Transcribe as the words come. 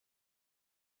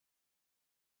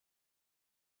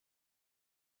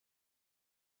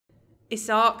"It's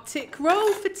Arctic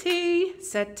roll for tea,"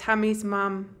 said Tammy's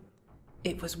mum.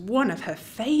 It was one of her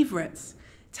favourites.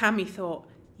 Tammy thought,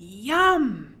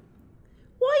 "Yum!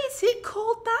 Why is it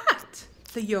called that?"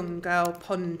 the young girl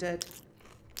pondered.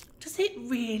 "Does it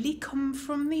really come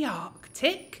from the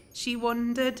Arctic?" she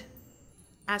wondered.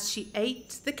 As she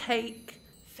ate the cake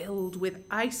filled with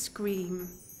ice cream,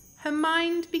 her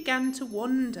mind began to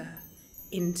wander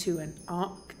into an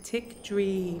Arctic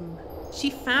dream. She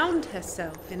found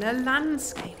herself in a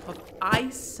landscape of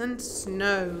ice and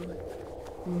snow,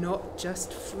 not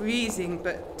just freezing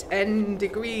but 10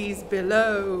 degrees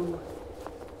below.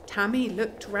 Tammy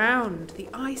looked round the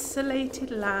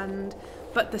isolated land,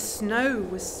 but the snow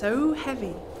was so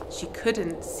heavy she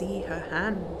couldn't see her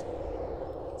hand.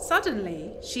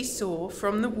 Suddenly she saw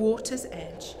from the water's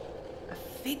edge a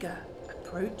figure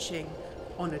approaching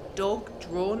on a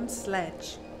dog-drawn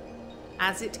sledge.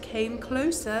 As it came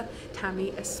closer,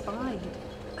 Tammy espied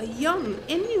a young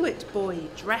Inuit boy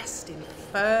dressed in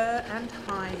fur and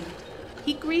hide.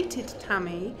 He greeted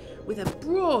Tammy with a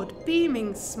broad,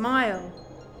 beaming smile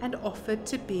and offered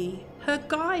to be her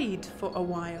guide for a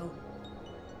while.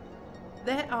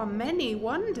 "There are many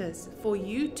wonders for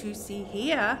you to see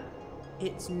here.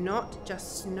 It's not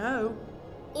just snow.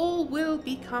 All will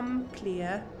become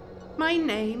clear. My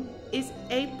name is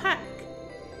Apak.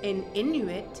 In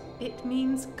Inuit, it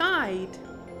means guide.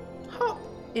 Hop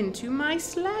into my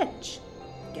sledge.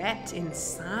 Get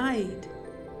inside."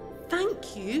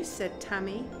 "Thank you," said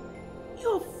Tammy.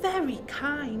 "You're very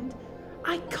kind.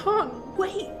 I can't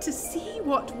wait to see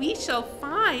what we shall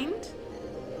find."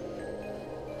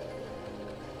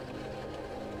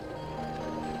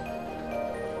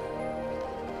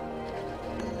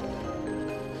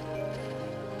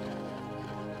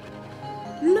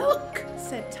 "Look,"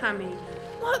 said Tammy.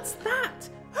 "What's that?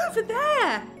 Over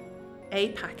there!"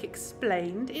 Apak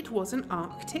explained it was an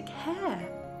Arctic hare.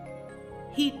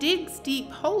 "He digs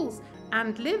deep holes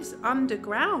and lives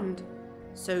underground,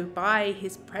 so by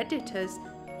his predators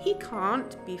he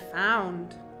can't be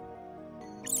found."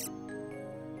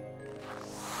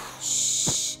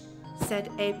 "Shh,"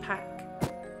 said Apak.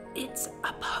 "It's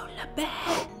a polar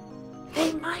bear.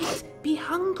 They might be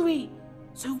hungry,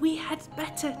 so we had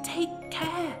better take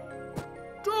care."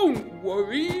 "Don't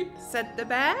worry," said the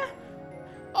bear.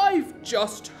 "I've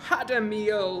just had a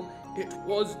meal. It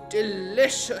was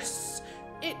delicious.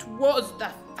 It was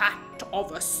the fat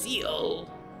of a seal.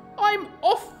 I'm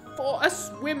off for a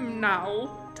swim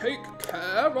now. Take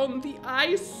care on the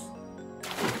ice."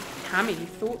 Tammy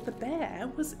thought the bear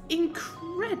was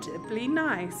incredibly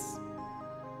nice.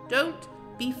 "Don't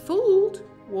be fooled,"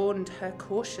 warned her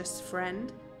cautious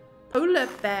friend. "Polar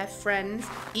bear friends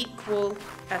equal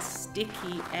a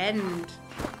sticky end."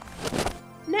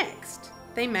 Next,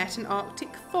 they met an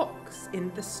Arctic fox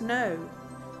in the snow.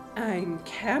 "I'm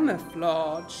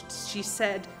camouflaged," she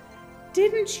said.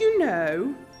 "Didn't you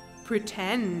know?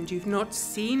 Pretend you've not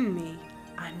seen me.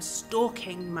 I'm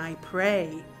stalking my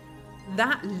prey.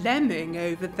 That lemming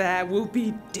over there will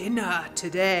be dinner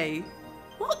today."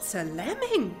 "What's a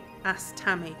lemming?" asked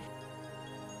Tammy.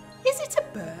 "Is it a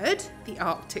bird?" The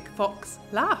Arctic fox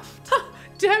laughed.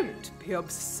 "Don't be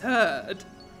absurd.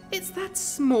 It's that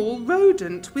small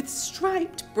rodent with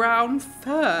striped brown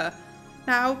fur.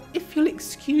 Now, if you'll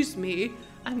excuse me,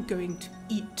 I'm going to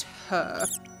eat her."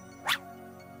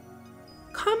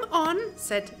 "Come on,"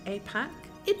 said Apak.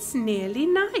 "It's nearly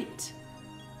night.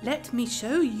 Let me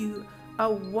show you a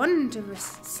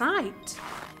wondrous sight."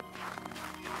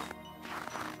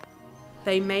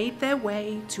 They made their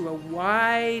way to a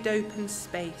wide open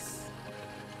space.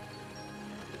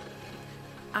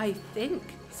 "I think,"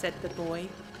 said the boy,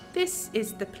 "this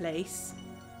is the place."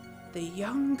 The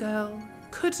young girl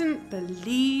couldn't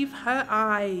believe her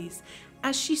eyes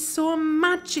as she saw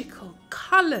magical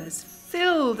colours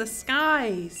fill the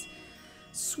skies.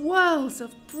 Swirls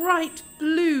of bright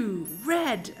blue,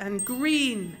 red and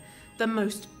green, the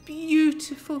most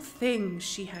beautiful things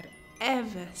she had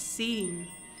ever seen.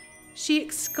 She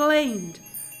exclaimed,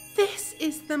 "This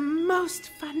is the most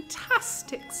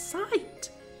fantastic sight."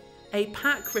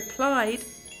 Apak replied,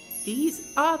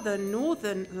 "These are the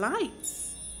northern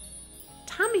lights."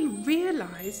 Tammy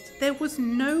realised there was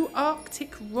no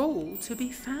Arctic roll to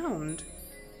be found,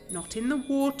 not in the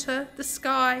water, the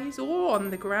skies, or on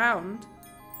the ground.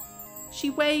 She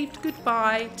waved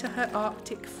goodbye to her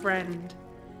Arctic friend.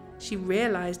 She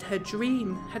realised her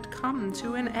dream had come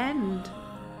to an end.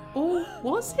 Or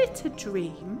was it a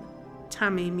dream?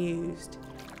 Tammy mused.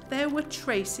 There were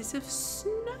traces of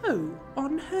snow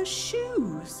on her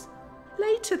shoes.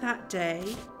 Later that day,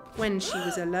 when she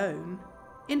was alone,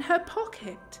 in her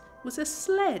pocket was a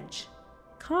sledge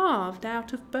carved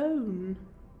out of bone.